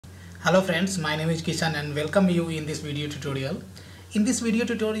Hello friends, my name is Kishan and welcome you in this video tutorial. In this video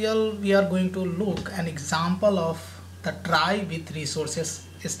tutorial, we are going to look an example of the try with resources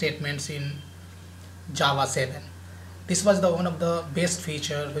statements in Java 7. This was one of the best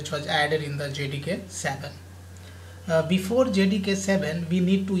feature which was added in the JDK 7. Before JDK 7, we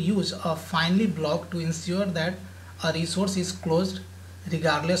need to use a finally block to ensure that a resource is closed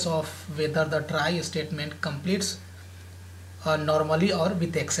regardless of whether the try statement completes normally or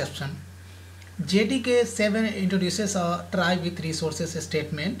with exception. JDK 7 introduces a try with resources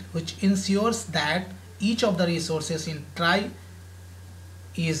statement which ensures that each of the resources in try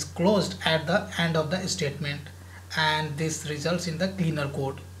is closed at the end of the statement, and this results in the cleaner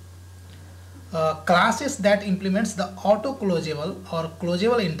code. Classes that implements the auto-closeable or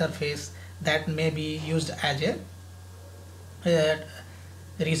closeable interface that may be used as a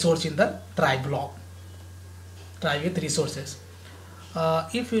resource in the try block. Try with resources.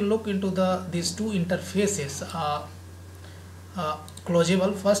 If you look into these two interfaces,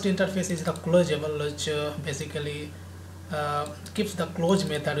 closeable, first interface is the closeable, which basically keeps the close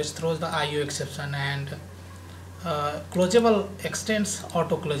method which throws the IO exception, and closeable extends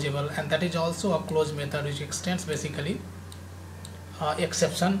auto closeable, and that is also a close method which extends basically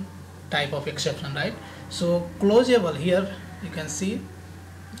exception type of exception, right? So closeable, here you can see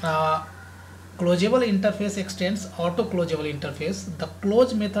closeable interface extends auto closeable interface. The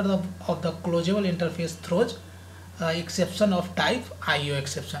close method of the closeable interface throws exception of type IO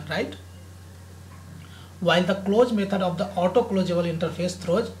exception, right? While the close method of the auto closeable interface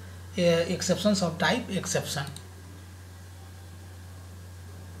throws exceptions of type exception,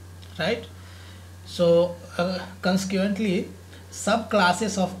 right? So consequently,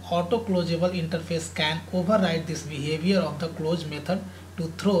 subclasses of auto closeable interface can override this behavior of the close method to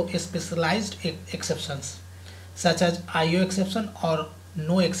throw specialized exceptions such as IO exception or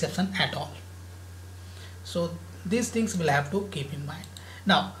no exception at all. So these things we'll have to keep in mind.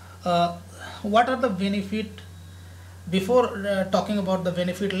 Now what are the benefit? Before talking about the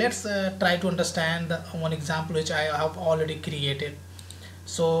benefit, let's try to understand one example which I have already created.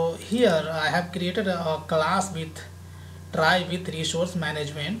 So here I have created a class with try with resource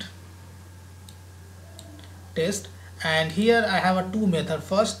management test, and here I have a two method.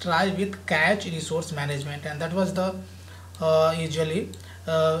 First, try with catch resource management, and that was the usually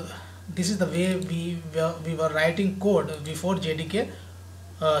this is the way we were writing code before JDK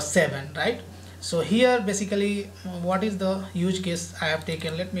 7, right? So here basically what is the use case I have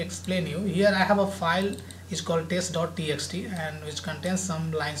taken? Let me explain you. Here I have a file is called test.txt, and which contains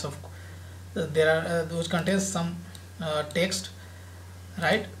some lines of which contains some text,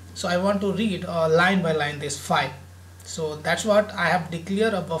 right? So I want to read line by line this file. So that's what I have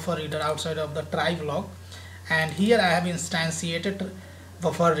declared a buffer reader outside of the try block, and here I have instantiated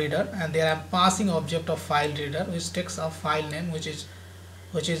buffer reader, and there I am passing object of file reader which takes a file name which is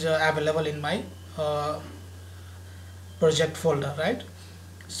available in my project folder, right?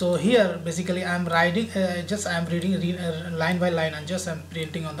 So here basically I am writing I am reading line by line, and just I am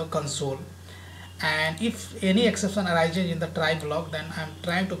printing on the console. And if any exception arises in the try block, then I am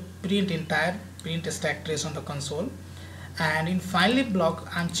trying to print stack trace on the console. And in finally block,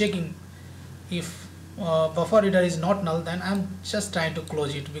 I am checking if buffer reader is not null, then I am just trying to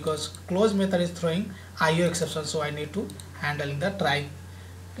close it, because close method is throwing IO exception, so I need to handle in the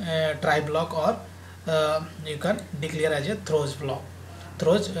try block, or you can declare as a throws block,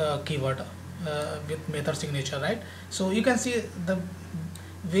 throws keyword with method signature, right? So you can see the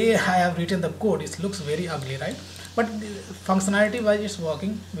way I have written the code, it looks very ugly, right? But functionality wise it's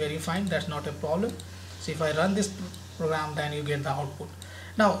working very fine, that's not a problem. So if I run this program, then you get the output.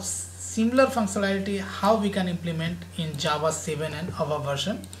 Now similar functionality how we can implement in Java 7 and our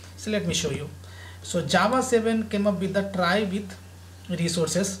version. So let me show you. So Java 7 came up with the try with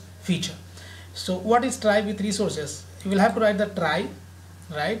resources feature. So what is try with resources? You will have to write the try,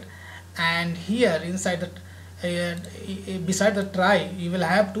 right? And here inside the beside the try you will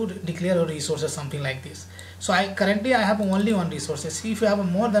have to declare your resources, something like this. So currently I have only one resources. If you have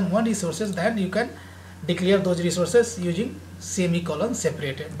more than one resources, then you can declare those resources using semicolon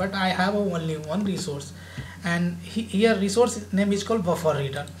separated, but I have only one resource, and here resource name is called buffer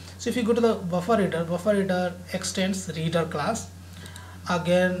reader. So if you go to the buffer reader extends reader class.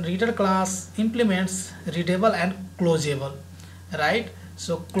 Again, reader class implements readable and closeable, right?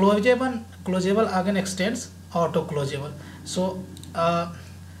 So closeable again extends auto closeable. So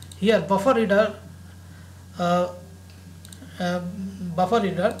here buffer reader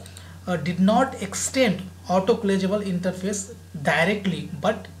did not extend auto closeable interface directly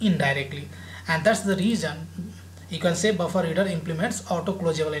but indirectly, and that's the reason you can say buffer reader implements auto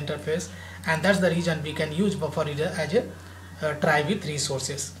closable interface, and that's the reason we can use buffer reader as a try with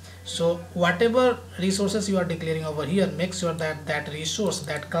resources. So whatever resources you are declaring over here, make sure that that resource,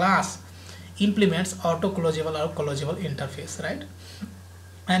 that class implements auto closable or closable interface, right?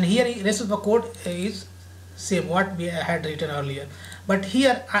 And here rest of the code is same what we had written earlier, but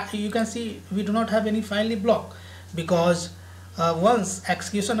here you can see we do not have any finally block, because once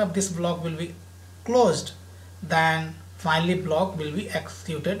execution of this block will be closed, then finally block will be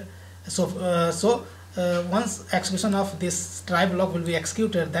executed. So once execution of this try block will be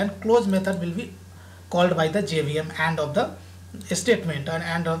executed, then close method will be called by the JVM end of the statement and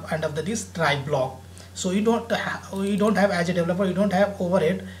end of this try block. So you don't have as a developer, you don't have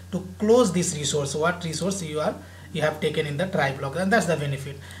overhead to close this resource, what resource you have taken in the try block, and that's the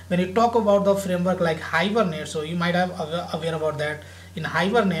benefit. When you talk about the framework like Hibernate, so you might have aware about that. In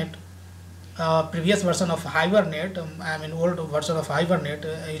Hibernate, previous version of Hibernate, old version of Hibernate,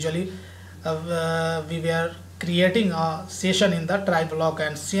 usually we were creating a session in the try block,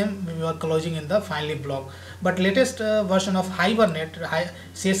 and same we were closing in the finally block. But latest version of Hibernate,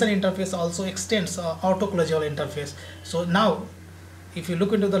 session interface also extends auto closable interface. So now if you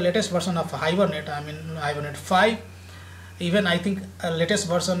look into the latest version of Hibernate, Hibernate 5, even I think latest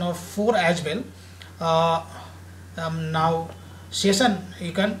version of 4 as well, now session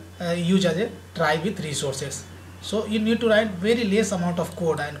you can use as a try with resources. So you need to write very less amount of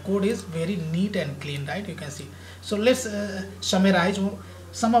code, and code is very neat and clean, right? You can see. So let's summarize.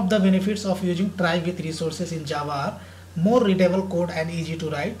 Some of the benefits of using try with resources in Java are more readable code and easy to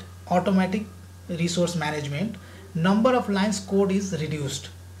write, automatic resource management, number of lines code is reduced,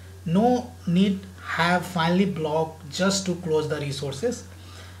 no need have finally block just to close the resources.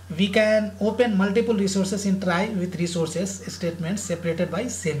 We can open multiple resources in try with resources statements separated by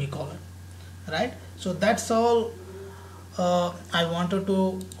semicolon, right? So that's all I wanted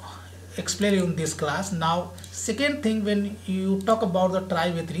to explain in this class. Now second thing, when you talk about the try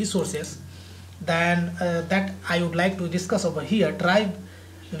with resources, then that I would like to discuss over here, try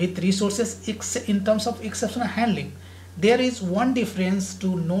with resources in terms of exception handling. There is one difference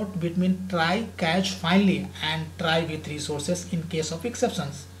to note between try catch finally and try with resources in case of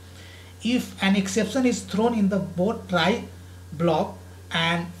exceptions. If an exception is thrown in the both try block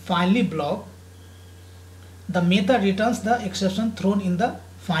and finally block, the method returns the exception thrown in the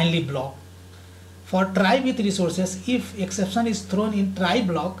finally block. For try with resources, if exception is thrown in try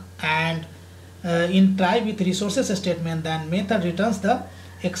block and in try with resources statement, then method returns the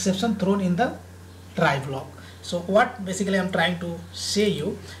exception thrown in the try block. So what basically I'm trying to say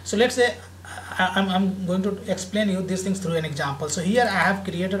you, so let's say I'm going to explain you these things through an example. So here I have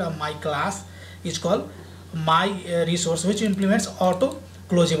created my class, it's called my resource, which implements auto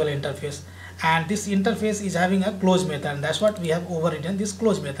closable interface, and this interface is having a close method, and that's what we have overridden this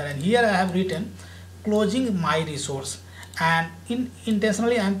close method. And here I have written closing my resource, and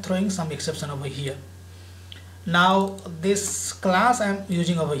intentionally I am throwing some exception over here. Now this class I am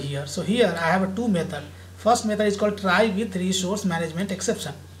using over here. So here I have a two method. First method is called try with resource management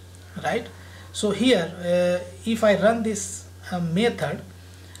exception, right? So here if I run this method,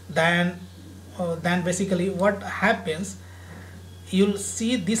 then basically what happens, you'll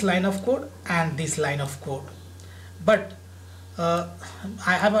see this line of code and this line of code. But I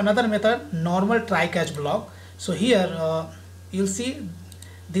have another method, normal try catch block. So here you'll see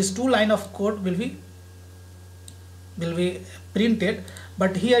these two line of code will be printed,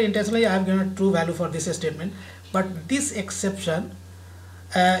 but here intentionally I have given a true value for this statement. But this exception,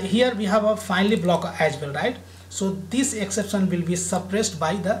 here we have a finally block as well, right? So this exception will be suppressed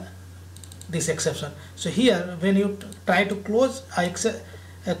by this exception. So here when you try to close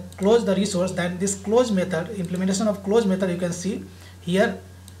close the resource, then this close method, implementation of close method, you can see here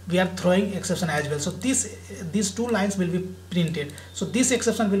we are throwing exception as well. So these two lines will be printed. So this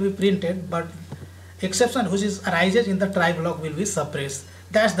exception will be printed, but exception which is arises in the try block will be suppressed.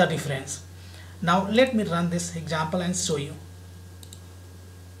 That's the difference. Now let me run this example and show you.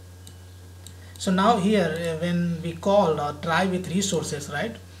 So now here when we call try with resources,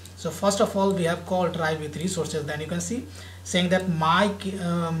 right? So first of all we have called try with resources, then you can see saying that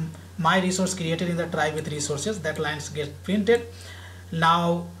my resource created in the try with resources, that lines get printed.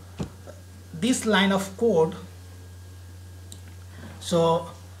 Now this line of code, so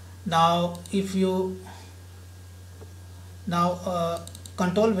now if you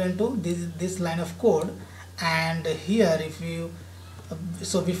control went to this line of code, and here if you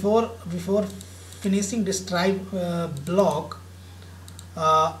so before finishing this try block,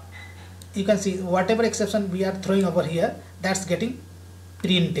 you can see whatever exception we are throwing over here, that's getting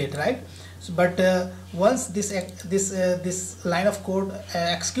printed, right? But once this line of code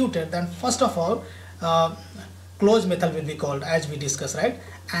executed, then first of all close method will be called, as we discussed, right?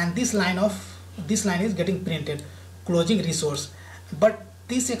 And this line is getting printed, closing resource. But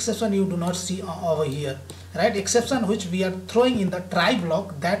this exception you do not see over here, right? Exception which we are throwing in the try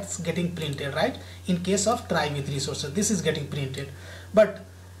block, that's getting printed, right? In case of try with resources, this is getting printed. But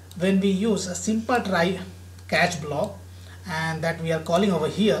when we use a simple try catch block, and that we are calling over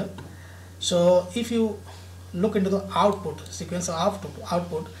here, so if you look into the output sequence of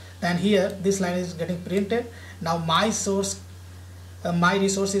output, then here this line is getting printed. Now my resource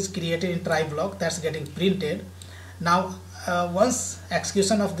is created in try block, that's getting printed. Now once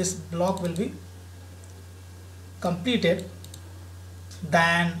execution of this block will be completed,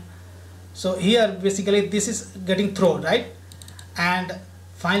 then so here basically this is getting thrown, right? And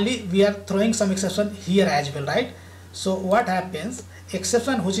finally we are throwing some exception here as well, right? So what happens,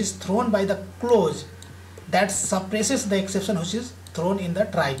 exception which is thrown by the close, that suppresses the exception which is thrown in the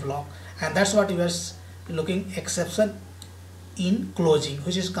try block, and that's what we are looking, exception in closing,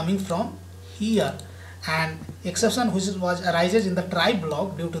 which is coming from here, and exception which arises in the try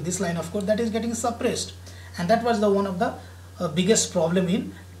block due to this line of code, that is getting suppressed. And that was the one of the biggest problem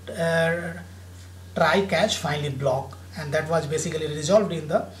in try catch finally block, and that was basically resolved in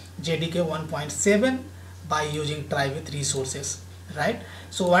the JDK 1.7 by using try with resources, right?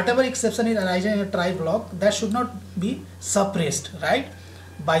 So whatever exception is arising in a try block, that should not be suppressed, right,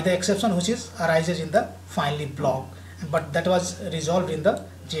 by the exception which is arises in the finally block, but that was resolved in the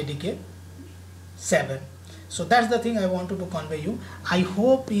JDK 7. So that's the thing I wanted to convey you. I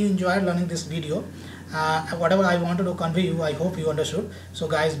hope you enjoyed learning this video. Whatever I wanted to convey you, I hope you understood. So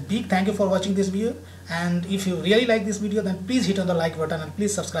guys, big thank you for watching this video, and if you really like this video, then please hit on the like button and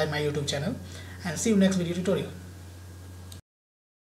please subscribe my YouTube channel, and see you next video tutorial.